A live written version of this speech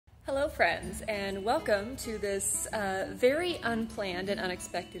Hello friends, and welcome to this very unplanned and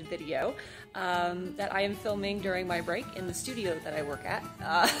unexpected video that I am filming during my break in the studio that I work at.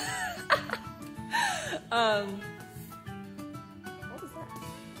 What was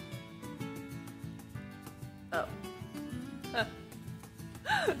that? Oh.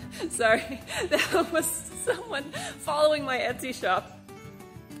 Sorry, that was someone following my Etsy shop.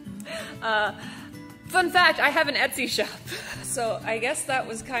 Fun fact, I have an Etsy shop. So I guess that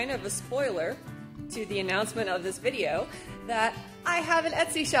was kind of a spoiler to the announcement of this video that I have an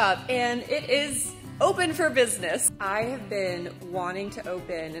Etsy shop and it is open for business. I have been wanting to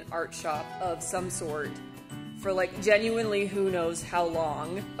open an art shop of some sort for like genuinely who knows how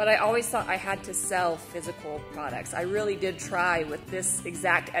long, but I always thought I had to sell physical products. I really did try with this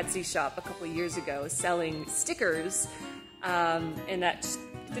exact Etsy shop a couple years ago selling stickers, and that just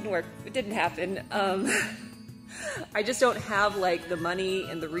didn't work. It didn't happen. I just don't have like the money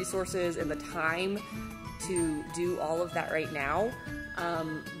and the resources and the time to do all of that right now.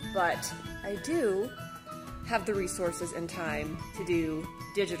 But I do have the resources and time to do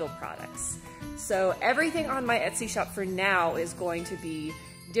digital products. So everything on my Etsy shop for now is going to be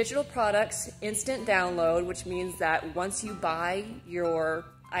digital products, instant download, which means that once you buy your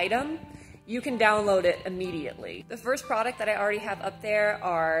item, you can download it immediately. The first product that I already have up there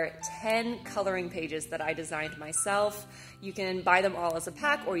are 10 coloring pages that I designed myself. You can buy them all as a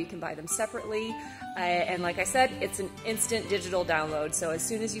pack or you can buy them separately. And like I said, it's an instant digital download. So as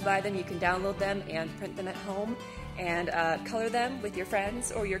soon as you buy them, you can download them and print them at home and color them with your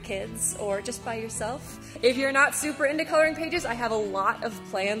friends or your kids or just by yourself. If you're not super into coloring pages, I have a lot of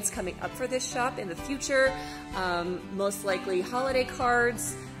plans coming up for this shop in the future. Most likely holiday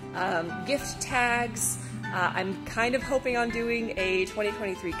cards, gift tags. I'm kind of hoping on doing a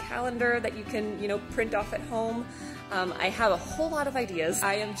 2023 calendar that you can, print off at home. I have a whole lot of ideas.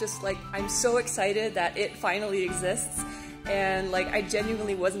 I am just like, I'm so excited that it finally exists. And like, I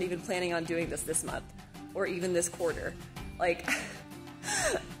genuinely wasn't even planning on doing this month or even this quarter. Like,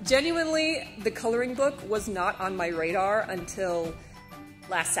 genuinely, the coloring book was not on my radar until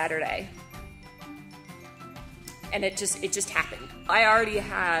last Saturday. And it just happened. I already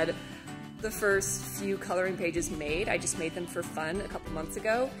had the first few coloring pages made. I just made them for fun a couple months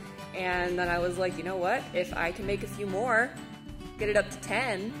ago. And then I was like, you know what? If I can make a few more, get it up to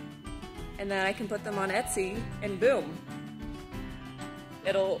 10, and then I can put them on Etsy and boom.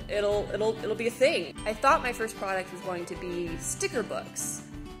 It'll be a thing. I thought my first product was going to be sticker books.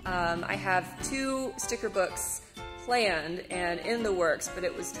 I have 2 sticker books planned and in the works, but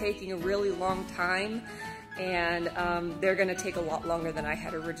it was taking a really long time. And they're gonna take a lot longer than I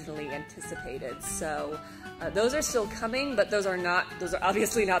had originally anticipated. So those are still coming, but those are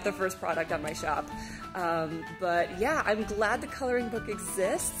obviously not the first product on my shop. But yeah, I'm glad the coloring book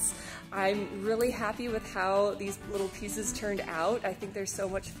exists. I'm really happy with how these little pieces turned out. I think they're so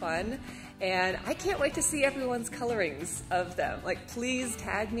much fun. And I can't wait to see everyone's colorings of them. Like, please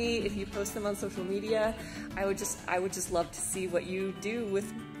tag me if you post them on social media. I would just love to see what you do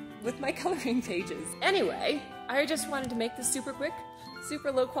with my coloring pages. Anyway, I just wanted to make this super quick,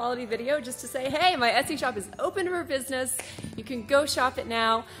 super low quality video just to say, hey, my Etsy shop is open for business. You can go shop it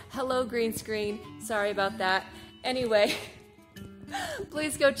now. Hello, green screen. Sorry about that. Anyway,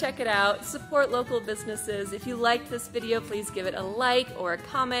 please go check it out. Support local businesses. If you liked this video, please give it a like or a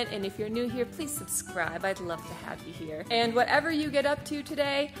comment. And if you're new here, please subscribe. I'd love to have you here. And whatever you get up to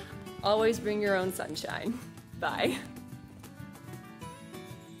today, always bring your own sunshine. Bye.